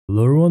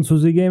Hello everyone,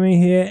 Suzy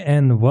Gaming here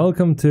and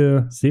welcome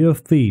to Sea of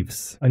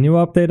Thieves. A new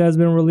update has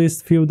been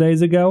released a few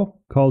days ago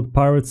called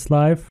Pirates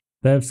Life.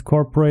 They've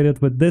cooperated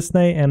with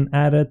Disney and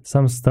added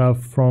some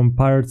stuff from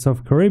Pirates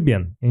of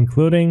Caribbean,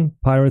 including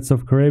Pirates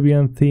of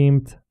Caribbean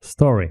themed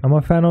story. I'm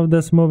a fan of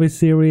this movie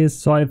series,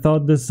 so I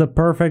thought this is a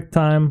perfect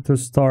time to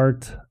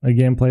start a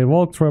gameplay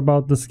walkthrough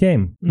about this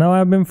game. Now,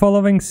 I've been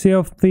following Sea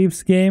of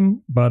Thieves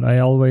game, but I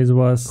always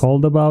was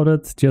cold about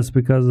it just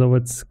because of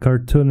its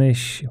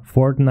cartoonish,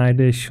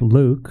 Fortnite-ish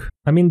look.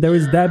 I mean, there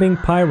is dabbing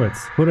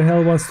pirates. Who the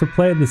hell wants to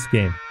play this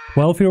game?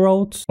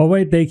 12-year-olds? Oh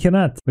wait, they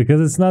cannot, because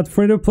it's not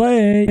free to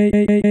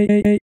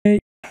play.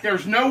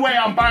 There's no way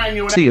I'm buying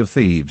you an Sea of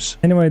Thieves.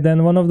 Anyway,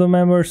 then one of the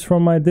members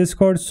from my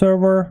Discord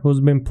server, who's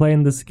been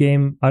playing this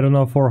game, I don't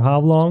know for how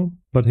long,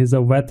 but he's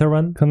a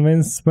veteran,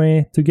 convinced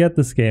me to get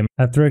this game.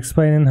 After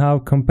explaining how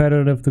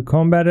competitive the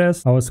combat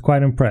is, I was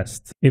quite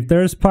impressed. If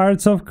there's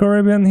Pirates of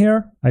Caribbean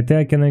here, I think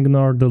I can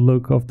ignore the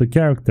look of the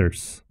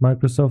characters.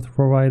 Microsoft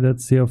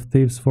provided Sea of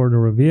Thieves for the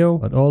review,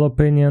 but all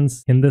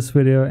opinions in this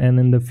video and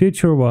in the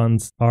future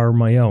ones are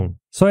my own.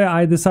 So yeah,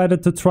 I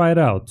decided to try it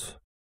out.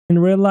 In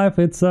real life,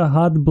 it's a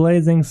hot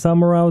blazing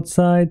summer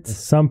outside.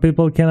 Some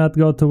people cannot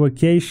go to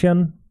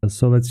vacation.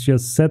 So let's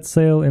just set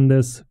sail in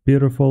this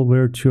beautiful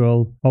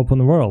virtual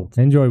open world.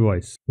 Enjoy,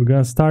 boys. We're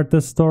gonna start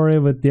the story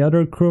with the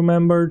other crew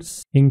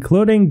members,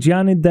 including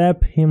Johnny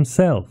Depp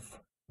himself.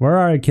 Where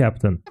are you,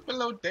 Captain?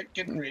 below deck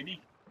getting ready.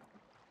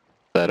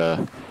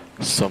 That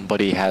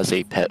somebody has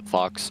a pet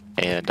fox,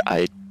 and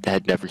I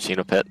had never seen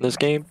a pet in this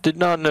game. Did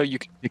not know you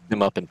could pick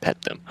them up and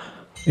pet them.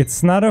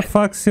 It's not a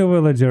foxy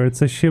villager,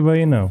 it's a Shiba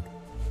Inu.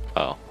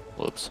 Oh,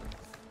 whoops.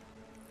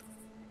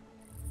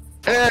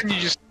 And you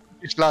just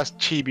lost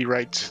chibi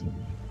rights.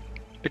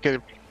 Look at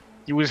him.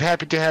 He was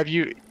happy to have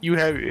you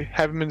have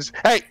him in his...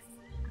 Hey!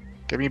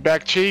 Give me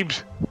back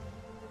Cheebs.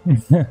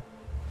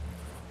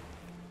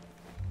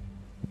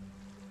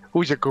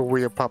 Who's a good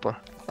way, Papa?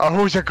 Oh,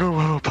 who's a good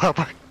way,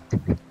 Papa?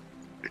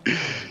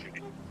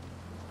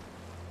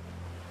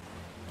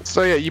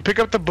 So yeah, you pick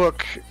up the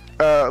book,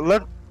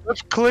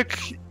 left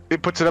click,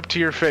 it puts it up to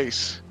your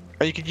face.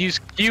 And you can use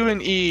Q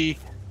and E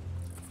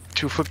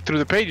to flip through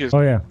the pages.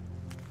 Oh yeah.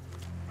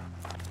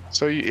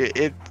 So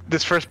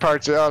this first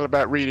part's all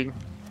about reading.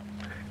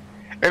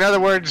 In other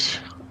words,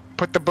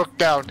 put the book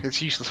down.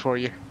 It's useless for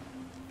you.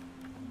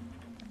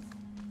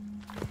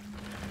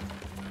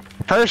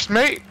 First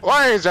mate,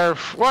 why is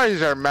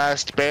our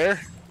mast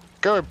bare?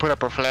 Go and put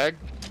up a flag.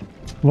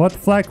 What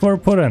flag we're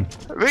putting?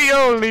 The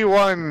only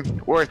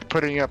one worth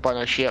putting up on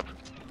a ship.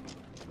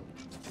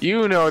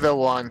 You know the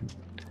one.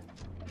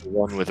 The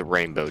one with a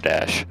rainbow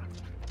dash.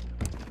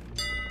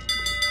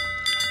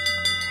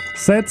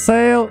 Set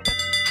sail!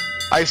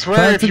 I swear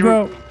Time if to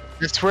go.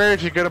 I swear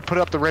if you're gonna put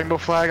up the rainbow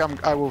flag,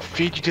 I will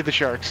feed you to the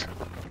sharks.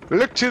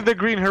 Look to the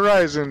green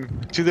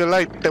horizon, to the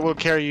light that will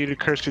carry you to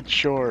cursed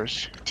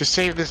shores. To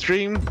save this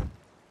dream,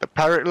 the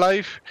pirate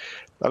life,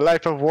 the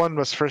life of one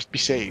must first be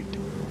saved.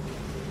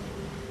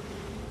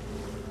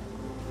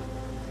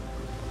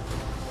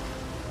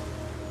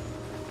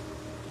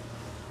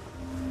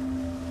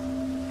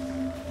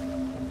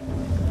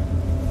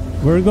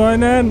 We're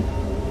going in!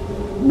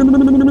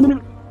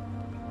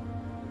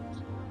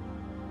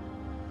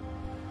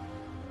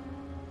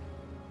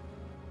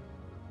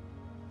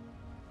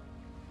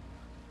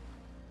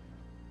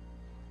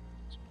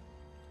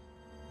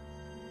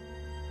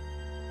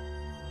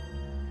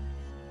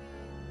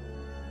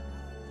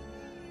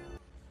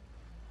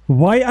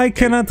 Why I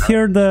cannot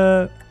hear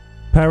the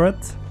parrot?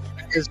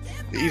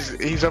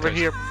 He's over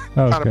here,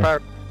 not a Okay.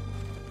 pirate.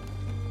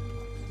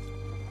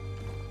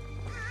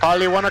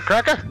 Polly, want a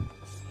cracker?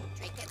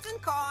 Trinkets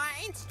and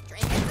coins!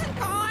 Trinkets and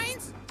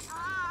coins!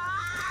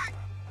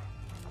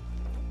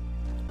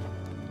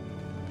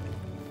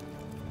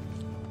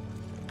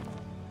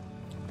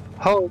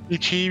 Hold me,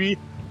 Chibi.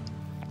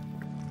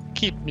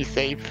 Keep me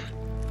safe.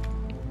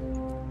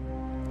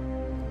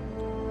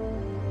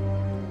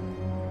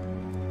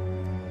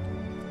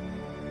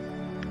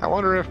 I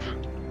wonder if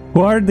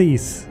Who are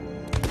these?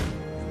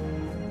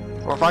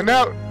 we'll find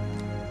out.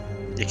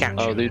 You can't.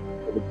 Oh, these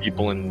are the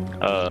people in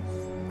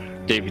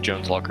Davy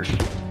Jones' lockers.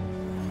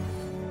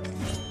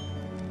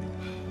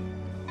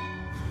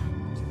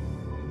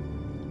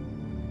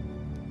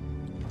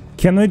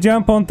 Can we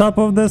jump on top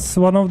of this,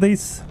 one of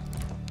these?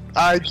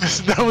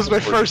 That was my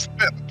first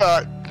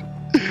thought.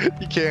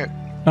 You can't.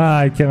 Ah,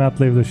 I cannot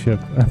leave the ship.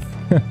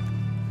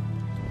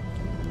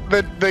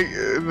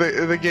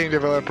 The game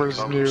developers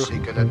Come knew.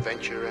 seek an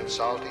adventure in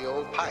salty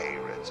old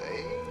pirates,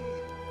 eh?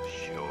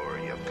 Sure,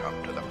 you've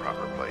come to the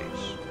proper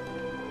place.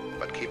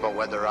 But keep a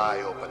weather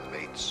eye open,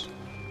 mates,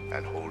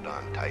 and hold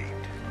on tight.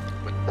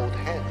 With both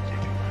hands,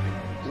 if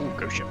you like. Ooh,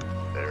 go ship.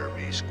 There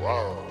be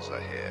squalls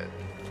ahead,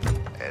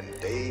 and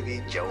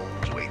Davy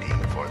Jones waiting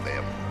for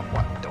them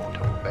what don't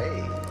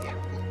obey.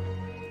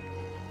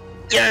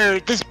 Yeah,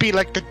 this be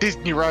like the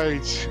Disney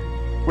rides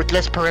with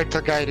less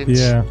parental guidance.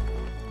 Yeah.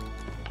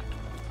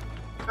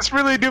 This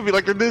really do be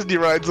like the Disney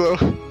rides, though.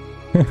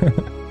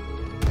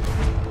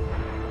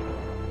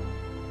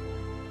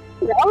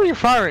 Why are you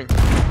firing?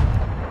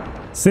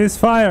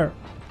 Ceasefire!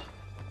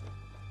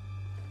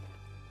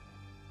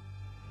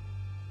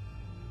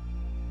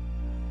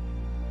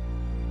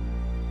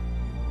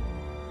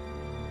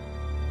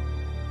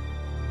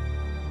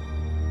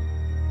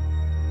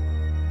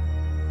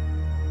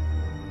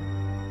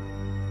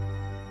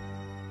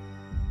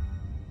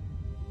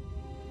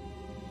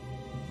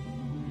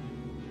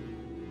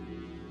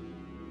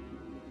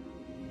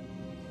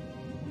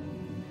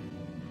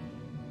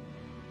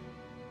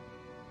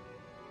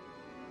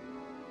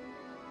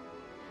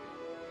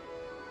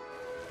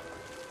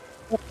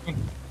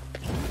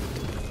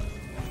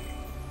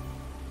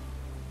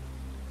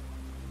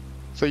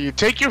 So you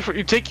take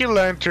your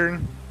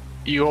lantern,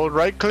 you hold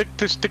right click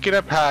to stick it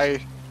up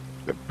high,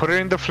 then put it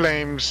in the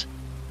flames,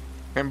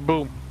 and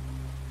boom,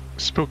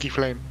 spooky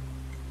flame.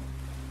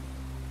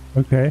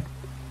 Okay.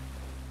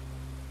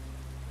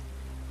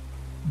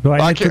 Do I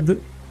Like need to it.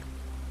 do...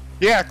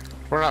 Yeah,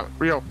 we're not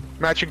real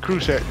matching crew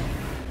set.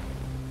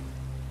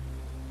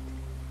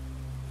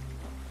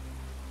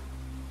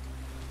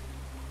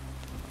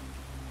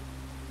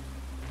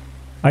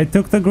 I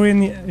took the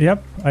green...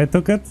 Yep, I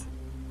took it.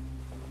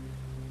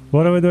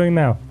 What are we doing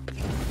now?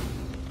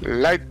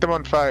 Light them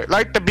on fire.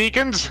 Light the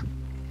beacons.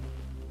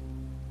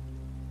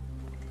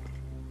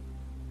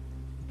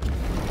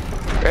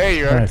 There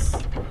you are. Nice.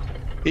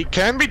 He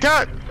can be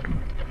taught.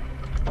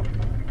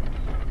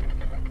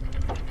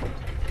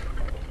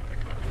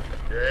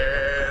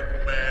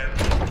 Dead men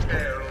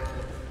tell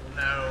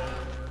no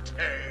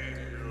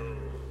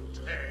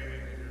tale.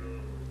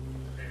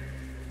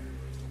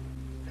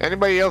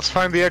 Anybody else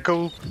find the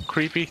echo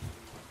creepy?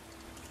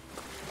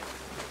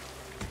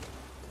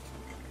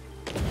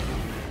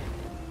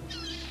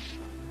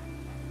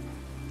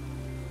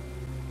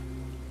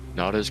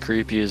 Not as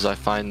creepy as I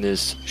find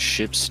this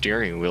ship's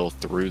steering wheel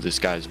through this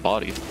guy's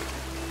body.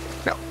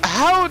 Now,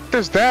 how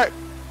does that...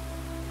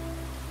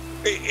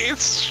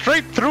 It's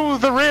straight through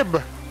the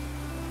rib.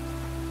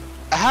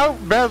 How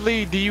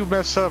badly do you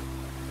mess up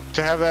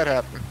to have that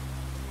happen?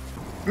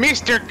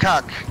 Mr.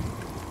 Cock,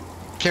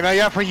 can I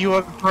offer you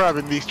a grub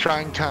in these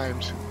trying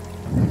times?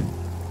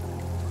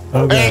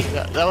 Oh Hey,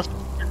 god. that was...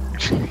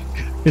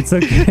 It's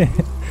okay.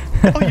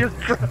 Oh, your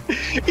grub.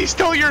 He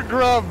stole your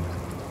grub.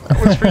 That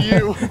was for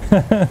you.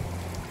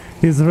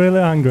 He's really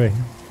hungry.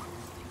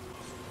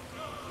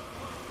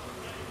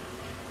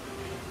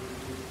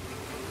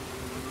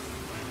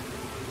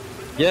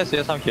 Yes,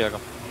 I'm here.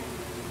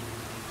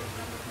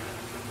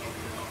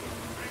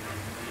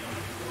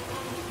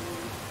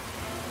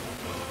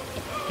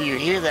 Do you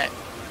hear that?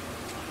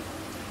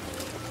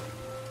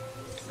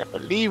 I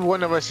believe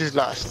one of us is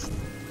lost.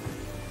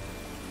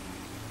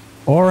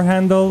 Ore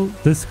handle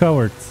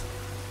discovered.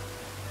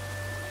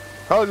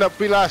 Hold up,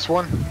 we lost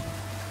one.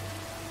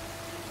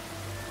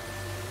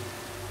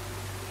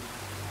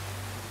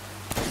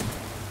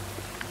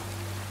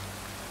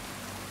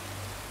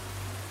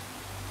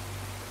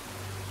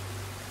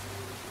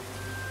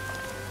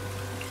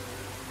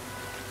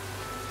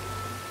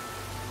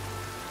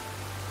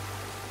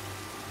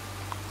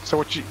 So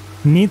what you...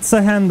 Needs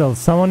a handle.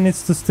 Someone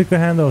needs to stick a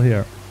handle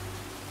here.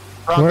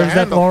 Found Where's the that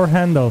handle. ore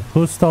handle?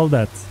 Who stole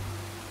that?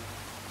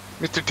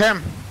 Mr.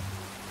 Tem.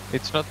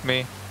 It's not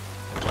me.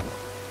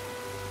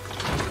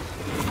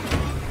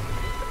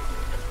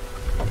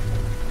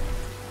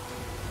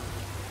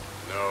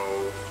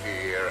 No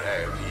fear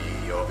have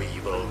ye of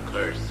evil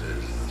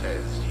curses,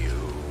 says you.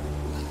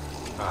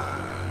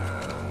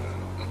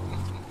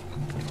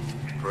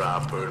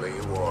 Properly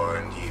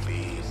warned ye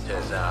be,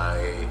 says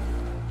I.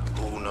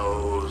 Who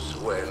knows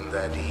when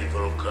that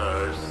evil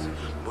curse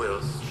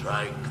will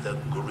strike the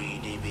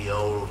greedy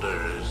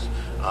beholders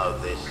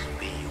of this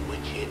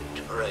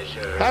bewitched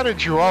treasure? How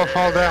did you all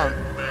fall down?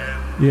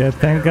 Yeah,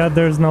 thank god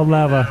there's no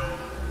lava.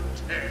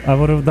 I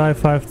would have died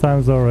 5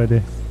 times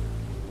already.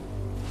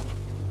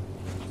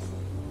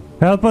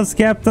 Help us,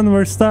 Captain,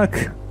 we're stuck.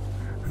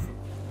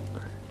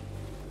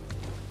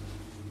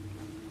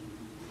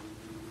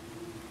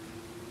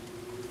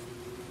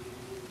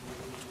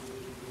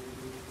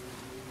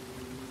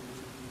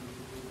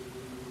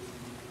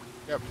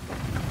 Yep.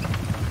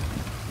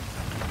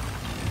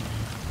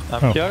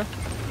 I'm Oh. here.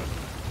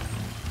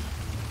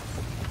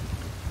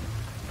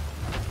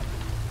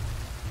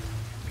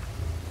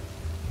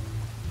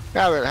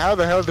 Now then, how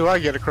the hell do I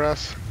get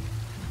across?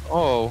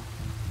 Oh,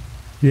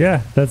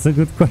 Yeah, that's a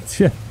good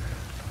question.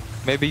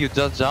 maybe you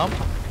just jump?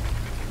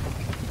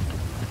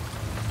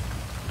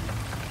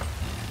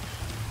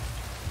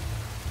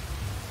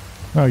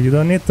 Oh, you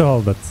don't need to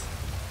hold it.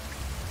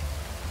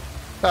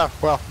 Oh,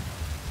 well.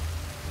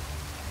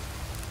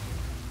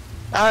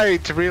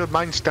 It's a real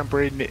mind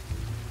stumper, isn't it?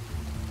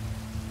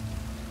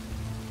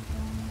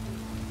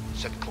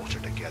 Sit closer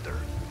together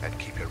and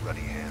keep your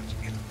ruddy hands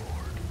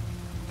inboard.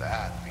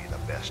 That be the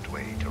best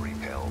way to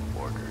repel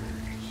boarders.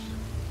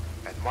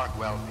 And mark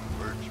well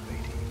the words,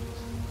 mateys.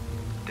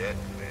 Dead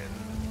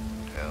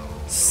men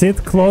tell. Sit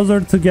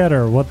closer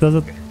together. What does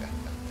it...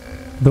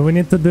 Do we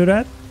need to do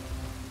that?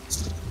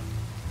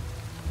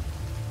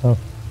 Oh.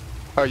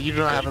 Oh, you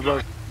don't have a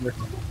boat.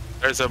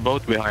 There's a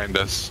boat behind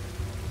us.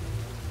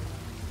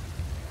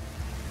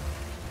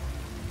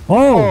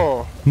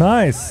 Oh,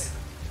 nice.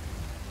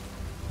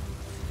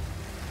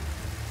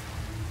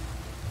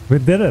 We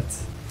did it.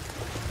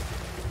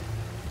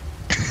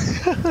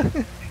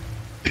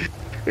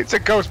 It's a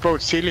ghost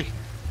boat, silly.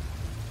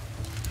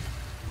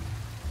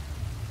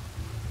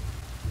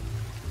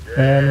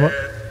 And what?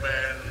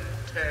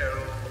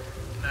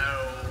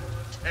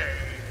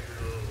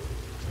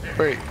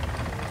 Wait.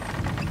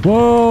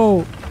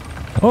 Whoa!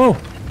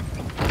 Oh!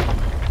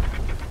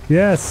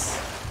 Yes.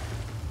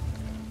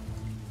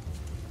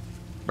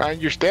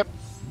 Mind your step.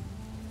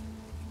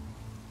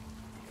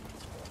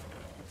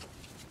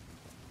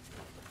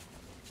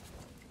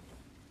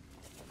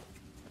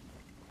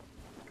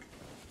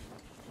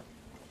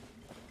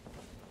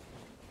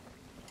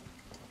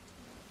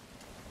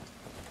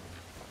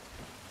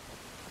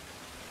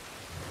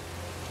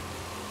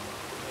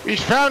 We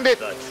found it!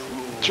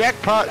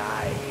 Jackpot!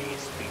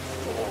 Lies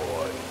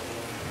before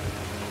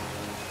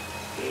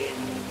you. In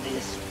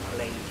this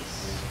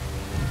place,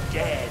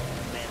 dead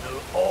men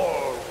will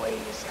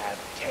always have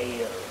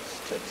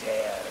tales to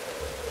tell.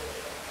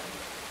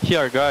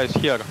 Here, guys,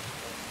 here.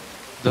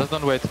 Just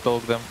don't wait to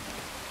talk them.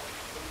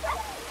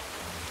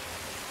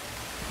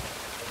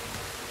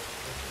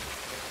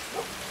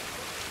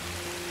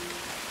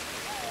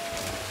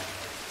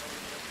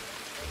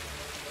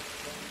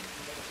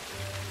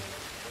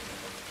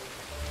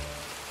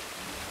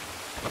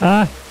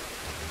 Ah!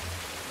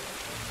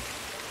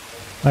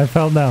 I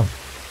fell down.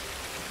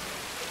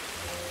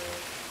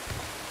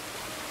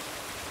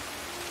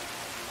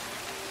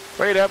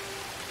 Wait up.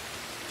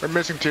 We're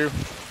missing 2.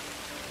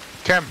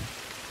 Tim,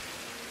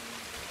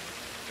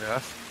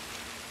 Yes.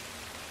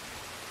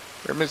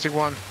 we're missing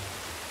 1.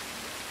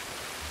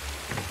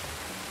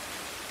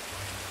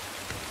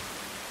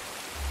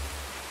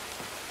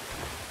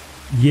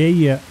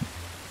 Yeah.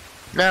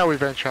 Now we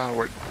venture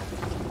onward.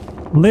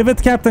 Leave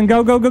it, Captain.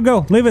 Go, go, go,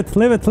 go. Leave it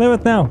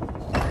now.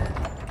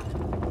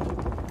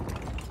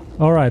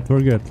 Alright,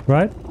 we're good,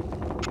 right?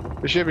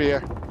 We should be, yeah.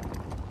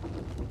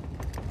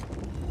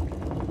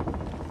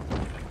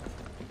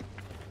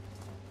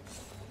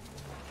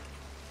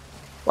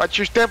 Watch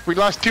your step, we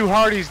lost 2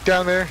 hardies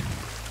down there.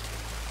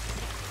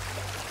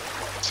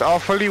 It's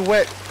awfully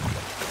wet.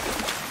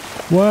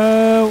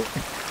 Whoa!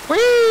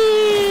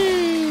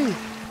 Whee!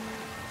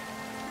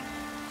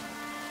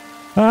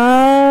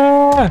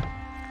 Ah!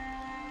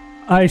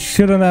 I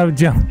shouldn't have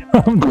jumped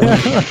from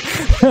there.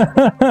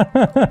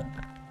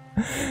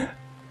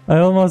 I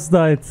almost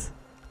died.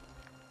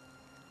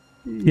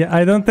 Yeah,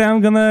 I don't think I'm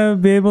gonna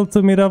be able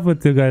to meet up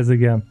with you guys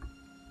again.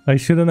 I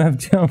shouldn't have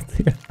jumped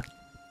here.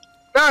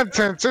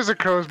 Nonsense, there's a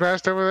crow's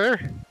nest over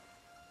there.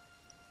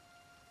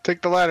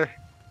 Take the ladder.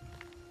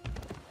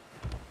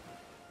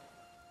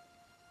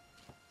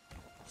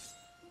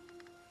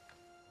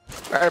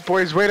 Alright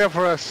boys, wait up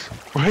for us.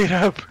 Wait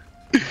up.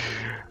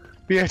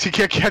 We have to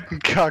get Captain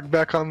Cock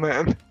back on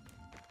land.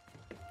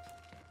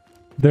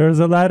 There's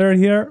a ladder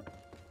here.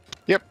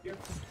 Yep.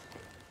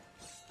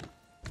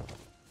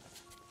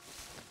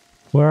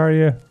 Where are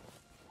you?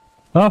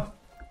 Oh,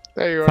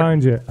 There you are.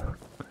 found you.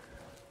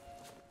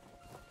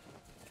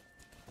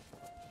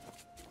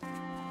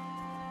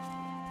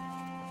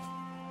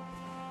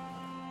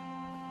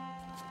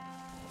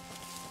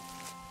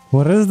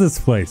 What is this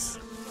place?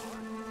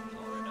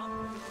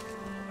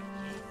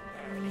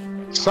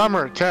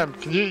 Summer, Tim,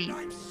 can you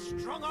I'm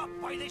strung up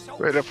by this old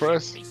wait up for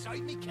us?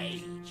 beside me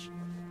cage.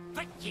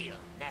 But you'll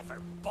never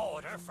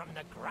border from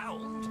the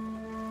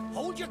ground.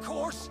 Hold your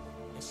course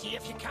and see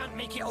if you can't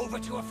make it over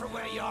to her from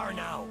where you are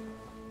now.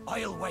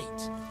 I'll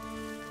wait.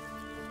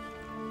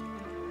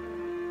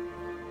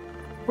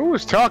 Who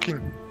was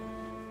talking?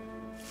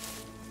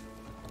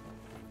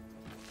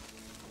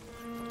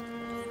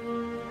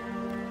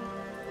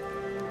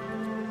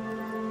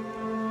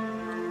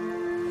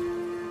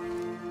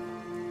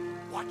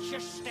 Watch your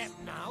step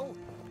now.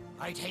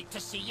 I'd hate to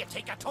see you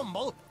take a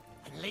tumble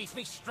and leave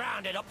me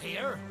stranded up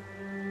here.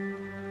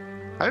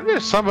 I think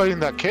there's somebody in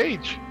that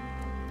cage.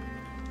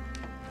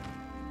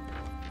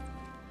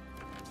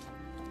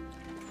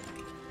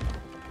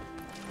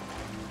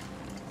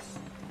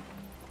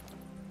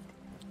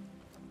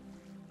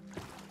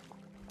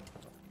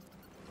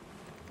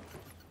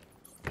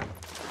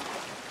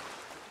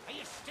 Are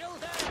you still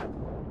there?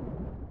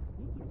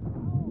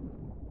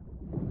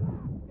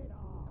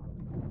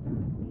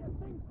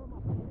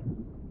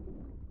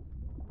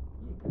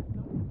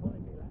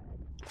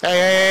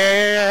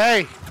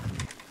 Hey!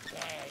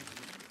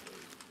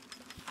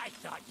 I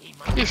thought ye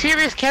might You see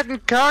this, Captain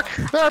Cock?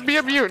 That'd be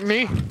a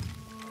mutiny.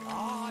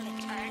 all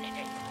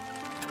eternity.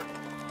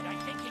 But I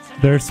think it's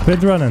They're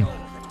speedrunning.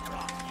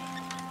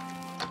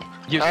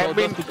 You I told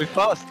mean- us to be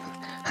fast.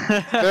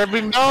 There'll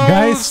be no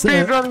Guys,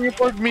 speed running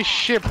aboard me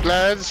ship,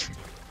 lads.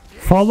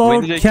 Follow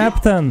When did I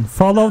Captain.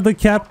 Follow the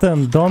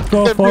Captain. Don't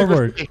go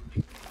forward.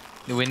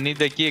 We need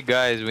the key,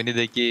 guys. We need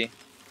the key.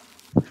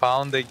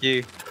 Found the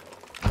key.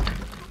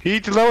 You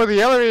need to lower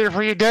the elevator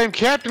for your damn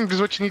captain, is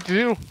what you need to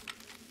do.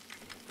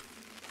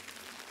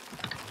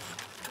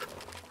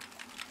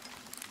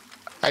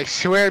 I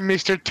swear,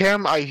 Mr.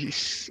 Tim, I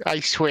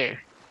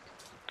swear.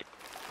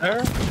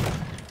 there?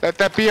 Let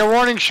that be a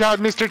warning shot,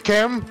 Mr.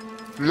 Tim.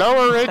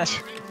 Lower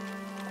it.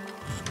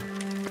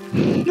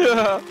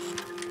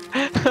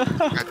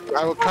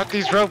 I will cut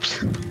these ropes.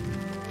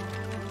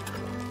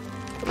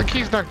 The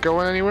key's not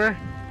going anywhere.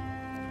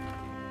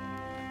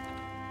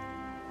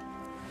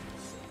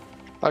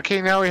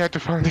 Okay, now we have to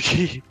find the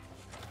key.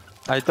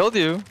 I told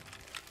you.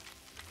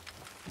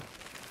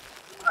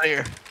 Right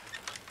here.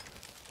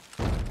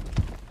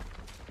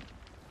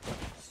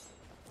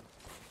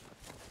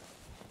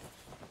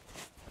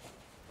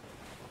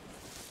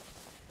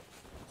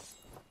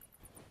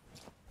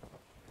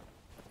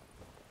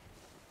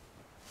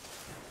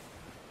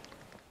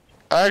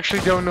 I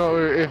actually don't know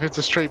if it's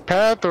a straight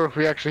path or if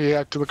we actually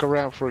have to look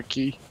around for a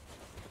key.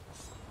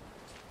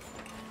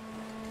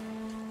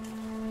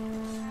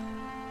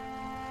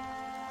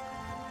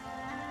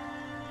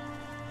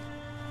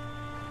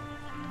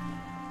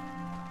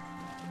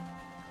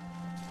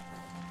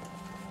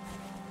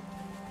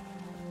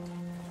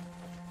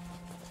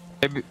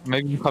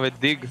 Maybe you have a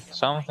dig,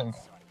 something.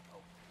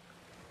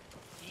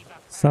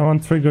 Someone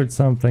triggered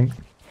something.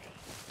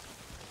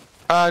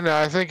 No,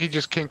 I think he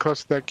just came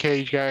close to that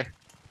cage guy.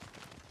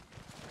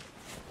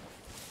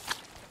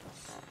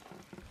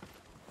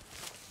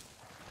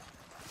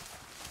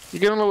 You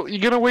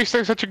gonna waste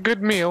such a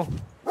good meal?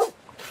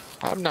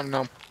 Nom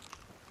nom.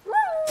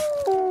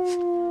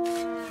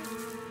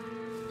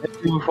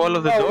 You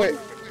follow the door? Wait.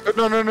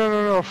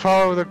 No.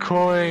 Follow the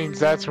coins.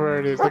 That's where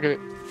it is. Look at it.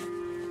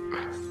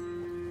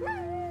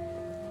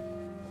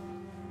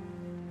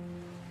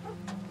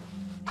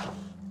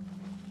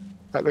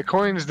 The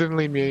coins didn't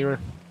lead me anywhere.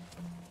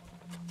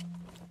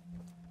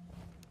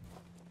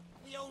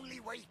 The only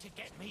way to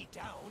get me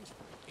down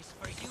is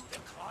for you to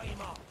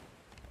climb up.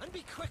 And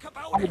be quick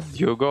about it.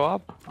 You go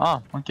up?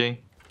 Ah,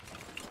 okay.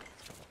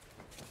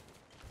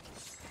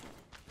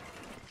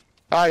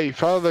 Aye,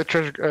 follow the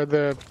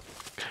treasure.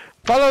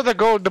 Follow the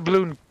gold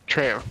doubloon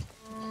trail.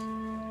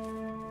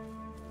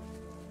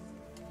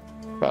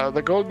 Follow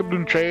the gold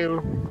doubloon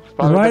trail.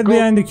 Right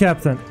behind the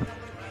captain.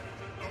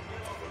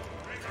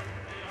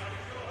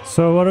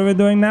 So what are we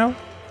doing now?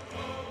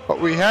 But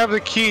we have the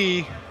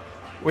key.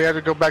 We have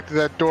to go back to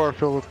that door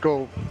filled with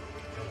gold.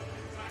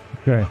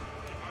 Okay.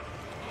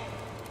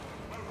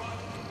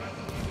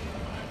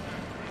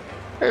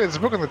 Hey, there's a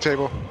book on the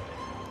table.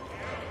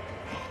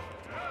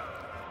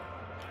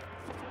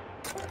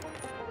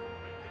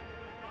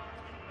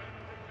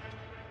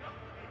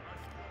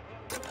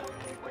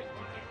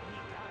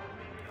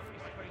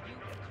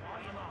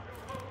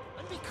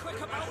 And be quick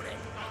about it.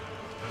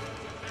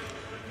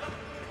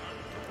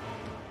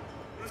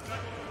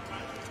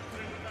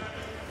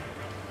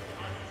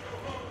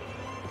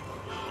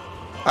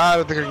 I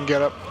don't think I can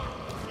get up.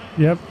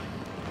 Yep.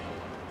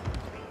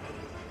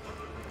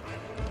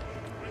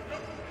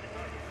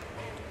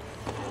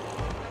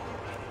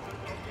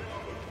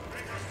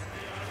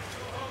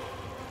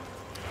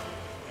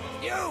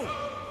 You!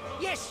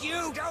 Yes,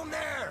 you down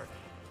there!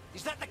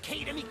 Is that the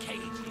key to me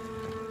cage?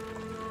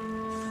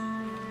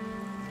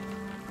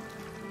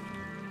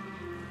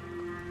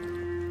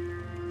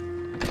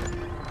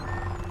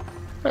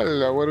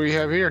 Hello, what do we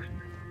have here?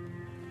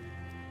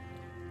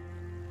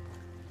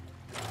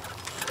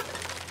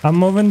 I'm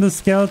moving the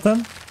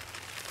skeleton.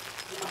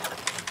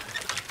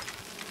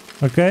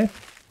 Okay.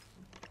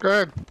 Go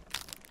ahead.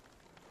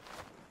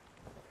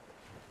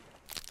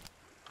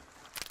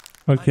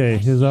 Okay,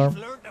 Unless here's our... you've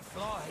learned to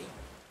fly,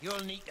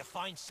 you'll need to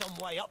find some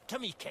way up to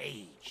me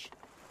cage.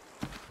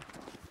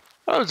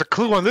 Oh, there's a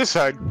clue on this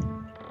side.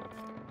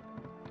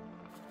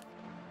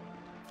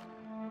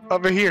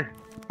 Over here,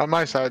 on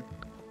my side.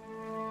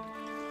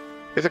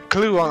 There's a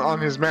clue on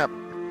his map.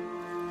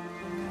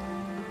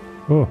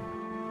 Oh.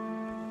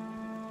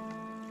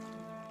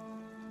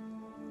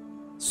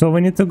 So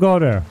we need to go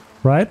there,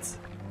 right?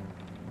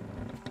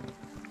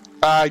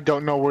 I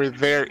don't know where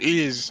there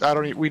is.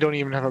 We don't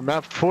even have a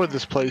map for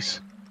this place.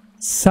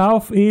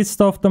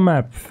 Southeast of the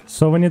map.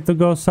 So we need to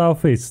go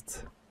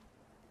southeast.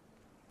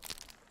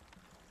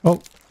 Oh.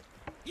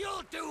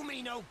 You'll do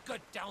me no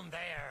good down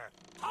there.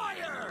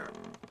 Higher!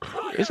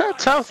 Is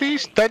that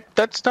southeast?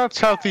 That's not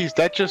southeast.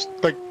 That just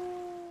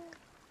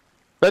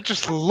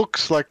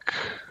looks like.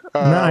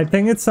 No, I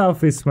think it's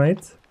southeast,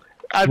 mate.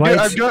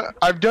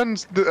 I've done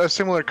a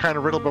similar kind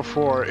of riddle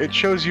before. It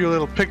shows you a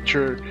little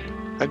picture,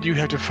 and you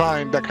have to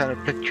find that kind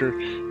of picture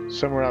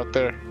somewhere out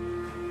there.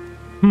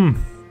 Hmm.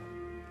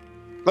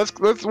 Let's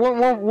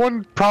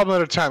one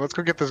problem at a time. Let's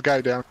go get this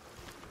guy down.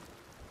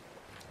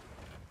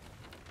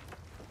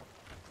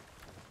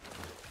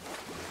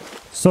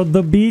 So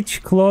the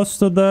beach close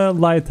to the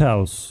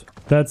lighthouse.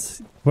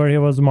 That's where he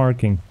was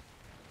marking.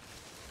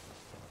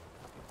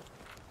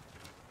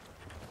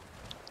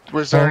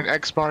 Was there an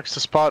X marks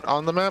the spot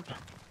on the map?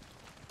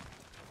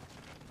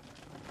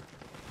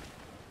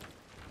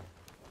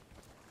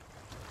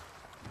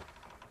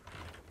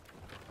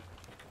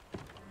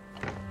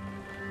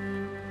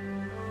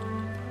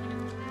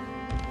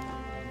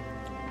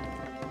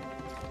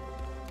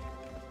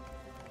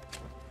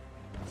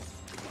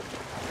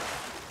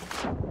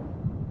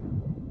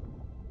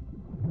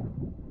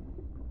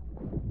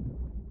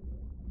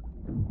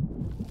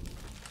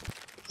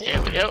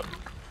 Yep.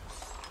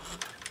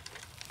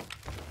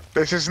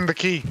 This isn't the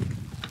key.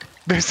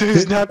 This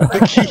is not the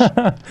key.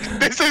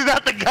 This is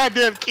not the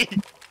goddamn key.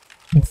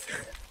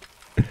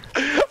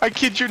 I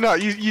kid you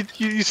not.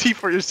 You see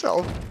for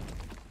yourself.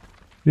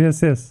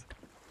 Yes.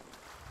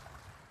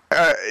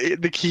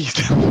 The keys.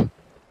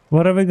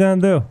 What are we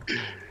gonna do?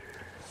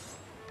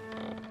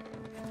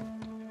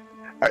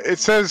 It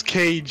says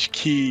cage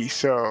key,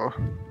 so.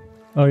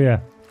 Oh yeah.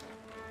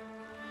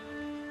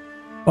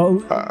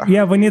 Oh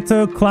yeah, we need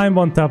to climb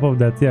on top of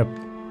that. Yep.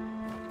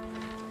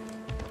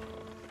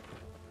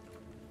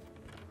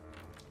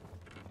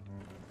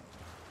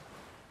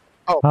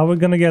 Oh. How are we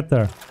gonna get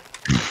there?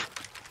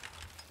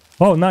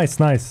 Oh, nice.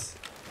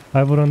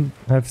 I wouldn't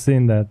have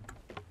seen that.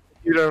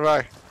 Neither have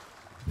I.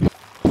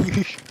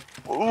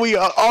 We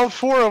all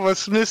four of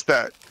us missed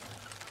that.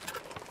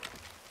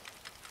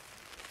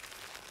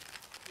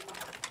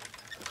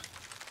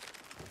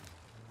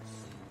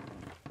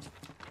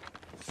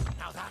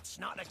 Now that's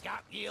not a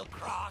gap ye'll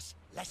cross,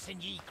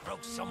 less'n ye grow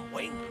some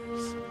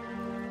wings.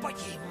 But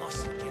ye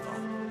mustn't give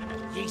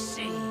up. Ye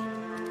see,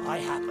 I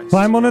happen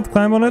Climb on it.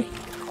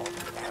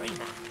 very man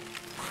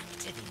back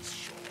to these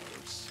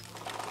shores.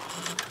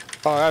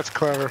 Oh, that's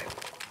clever.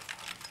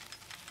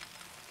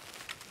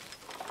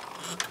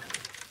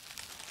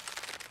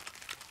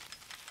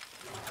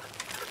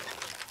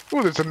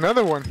 Ooh, there's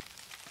another one.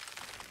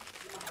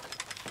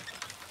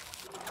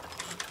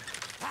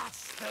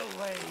 That's the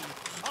way.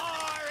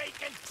 I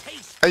can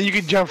taste And you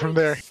can jump from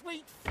there.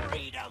 sweet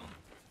freedom.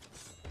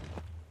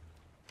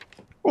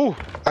 Ooh,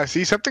 I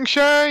see something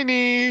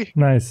shiny.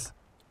 Nice.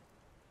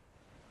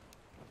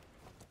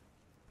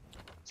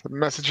 It's a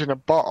message in a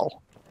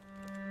ball.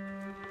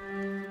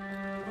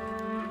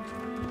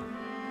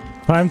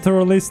 Time to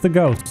release the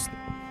ghost.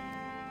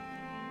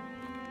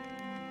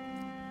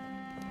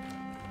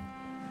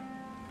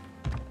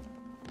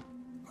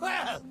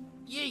 Well,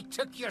 ye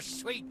took your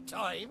sweet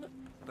time,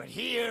 but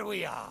here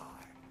we are.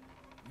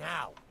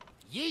 Now,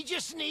 ye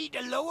just need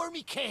to lower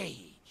me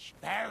cage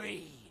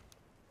very,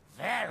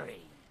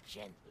 very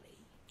gently.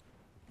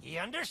 Ye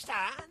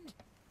understand?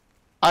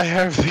 I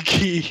have the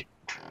key.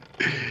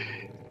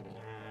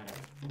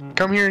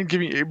 Come here and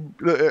give me.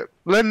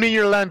 Lend me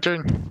your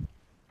lantern.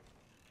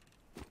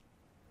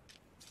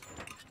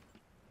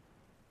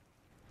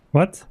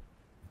 What?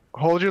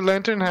 Hold your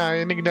lantern high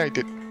and ignite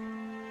it.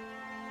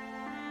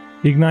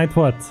 Ignite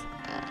what?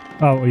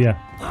 Oh yeah.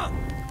 Huh?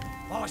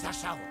 What was that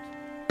sound?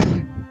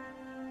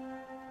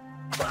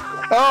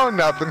 Oh,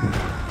 nothing.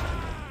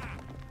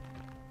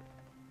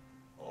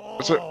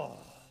 Oh,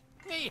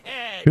 me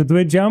head. Should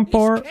we jump He's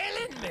or?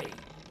 killing me.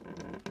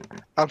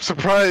 I'm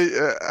surprised.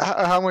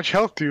 How much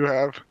health do you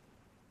have?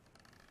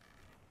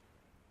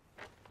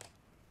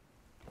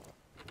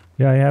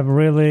 Yeah, I have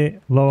really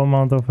low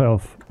amount of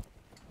health.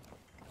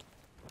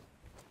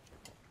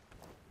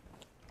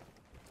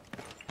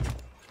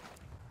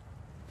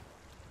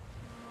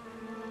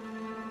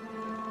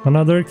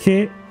 Another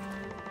key.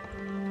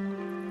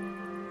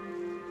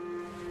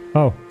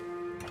 Oh,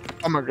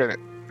 I'm gonna get it.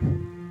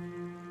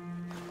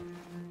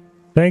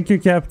 thank you,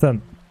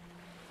 Captain.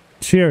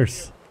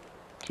 Cheers.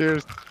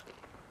 Cheers.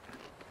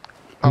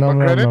 Nom nom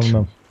Pomegranate? nom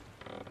nom.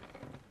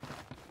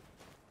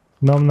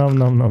 Nom nom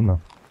nom nom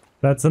nom.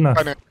 That's enough.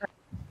 Banana.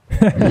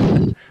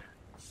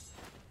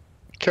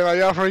 Can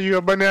I offer you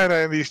a banana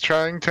in these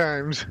trying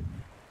times?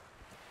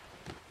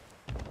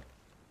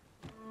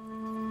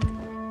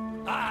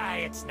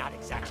 Aye, it's not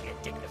exactly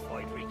a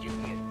dignified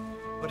reunion,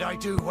 but I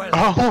do well.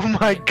 Oh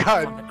my on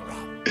god. the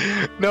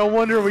ground. No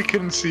wonder we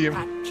couldn't see him.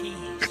 That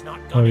key's not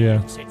Oh, gonna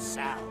yeah. use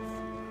itself.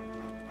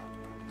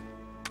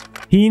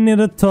 He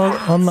needed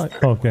to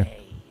unlock. Okay.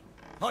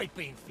 I've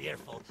been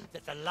fearful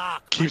that the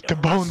lock Keep might the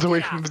have bones rusted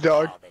away from the after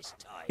dog. all this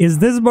time. Is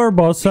this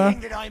Barbossa?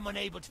 Being that I'm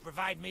unable to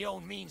provide my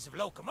own means of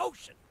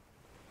locomotion,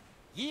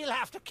 you'll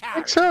have to I carry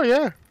think so,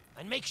 yeah.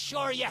 and make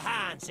sure your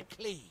hands are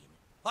clean.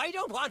 I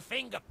don't want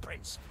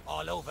fingerprints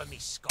all over me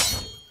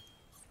skull.